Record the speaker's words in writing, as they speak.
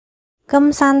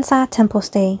Geumsansa Temple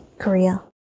Stay, Korea.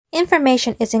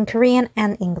 Information is in Korean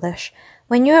and English.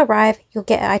 When you arrive, you'll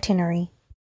get an itinerary.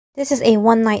 This is a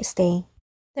one-night stay.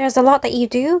 There's a lot that you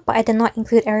do, but I did not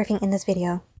include everything in this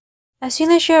video. As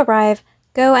soon as you arrive,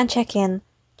 go and check in,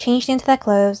 change into their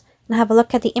clothes, and have a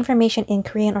look at the information in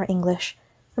Korean or English.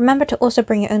 Remember to also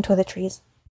bring your own toiletries.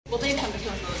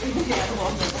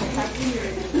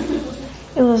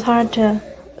 It was hard to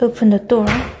open the door,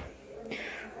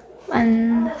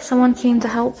 and someone came to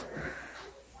help.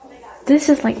 This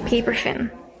is like paper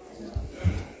thin,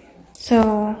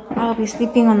 so I'll be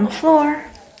sleeping on the floor.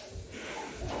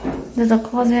 There's a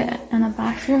closet and a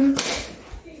bathroom.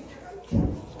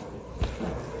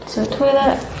 So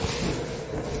toilet,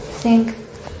 sink.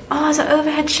 Oh, it's an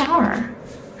overhead shower.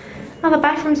 Oh, the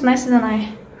bathroom's nicer than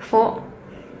I thought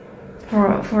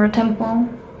for a temple.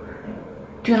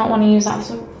 Do not want to use that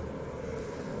soap.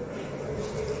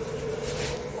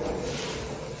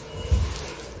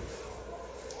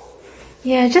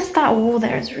 Yeah, just that wall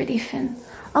there is really thin.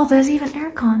 Oh, there's even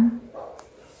aircon.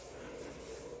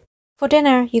 For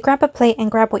dinner, you grab a plate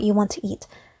and grab what you want to eat.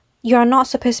 You are not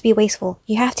supposed to be wasteful.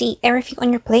 You have to eat everything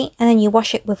on your plate and then you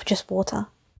wash it with just water.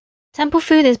 Temple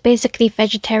food is basically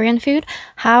vegetarian food,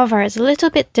 however it's a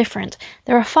little bit different.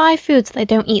 There are 5 foods that I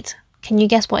don't eat. Can you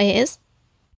guess what it is?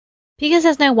 Because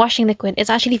there's no washing liquid, it's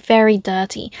actually very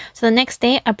dirty. So the next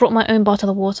day, I brought my own bottle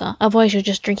of water, otherwise you're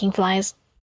just drinking flies.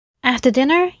 After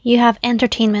dinner, you have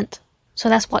entertainment. So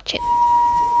let's watch it.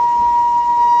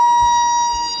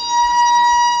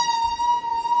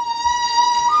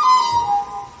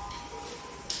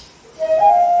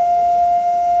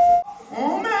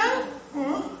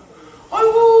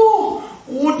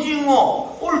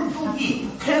 오징어,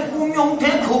 꼴뚜기,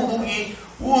 대구명대 거북이,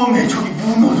 어메 저기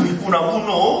문어도 있구나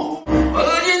문어.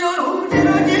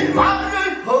 어지러진 말을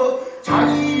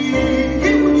자기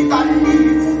기분이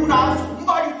딸리구나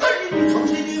손발이 떨리고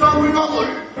정신이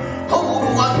가물가물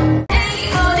더불어 가서.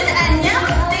 모두 안녕,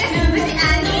 내가 누구지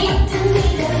아니?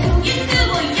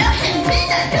 유튜브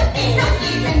여행지다 토끼.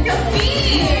 여러분들,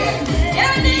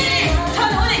 저는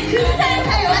오늘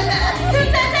금산사에 왔다.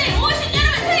 금산사에 오신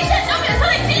여러분 텐션 높여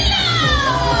소리 질러!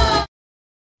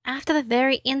 After the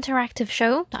very interactive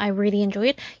show that I really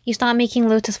enjoyed, you start making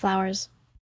lotus flowers.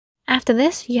 After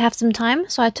this, you have some time,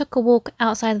 so I took a walk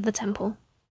outside of the temple.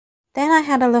 Then I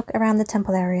had a look around the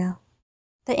temple area.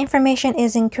 The information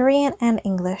is in Korean and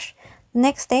English. The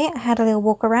next day, I had a little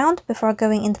walk around before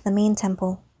going into the main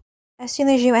temple. As soon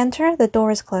as you enter, the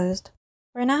door is closed.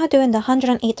 We're now doing the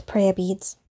 108 prayer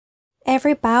beads.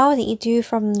 Every bow that you do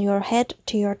from your head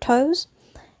to your toes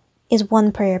is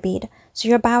 1 prayer bead, so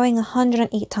you're bowing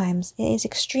 108 times. It is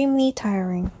extremely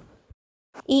tiring.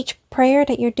 Each prayer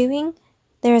that you're doing,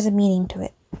 there is a meaning to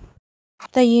it.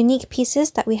 The unique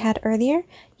pieces that we had earlier,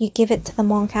 you give it to the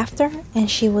monk after, and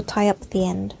she will tie up the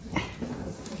end.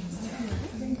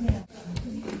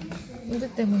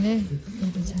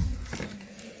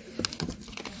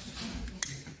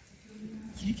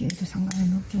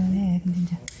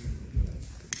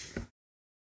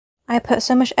 I put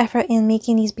so much effort in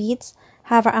making these beads,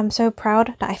 however I'm so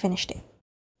proud that I finished it.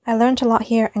 I learned a lot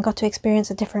here and got to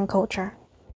experience a different culture.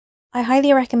 I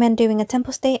highly recommend doing a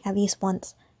temple stay at least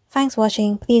once. Thanks for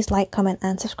watching, please like, comment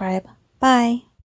and subscribe. Bye!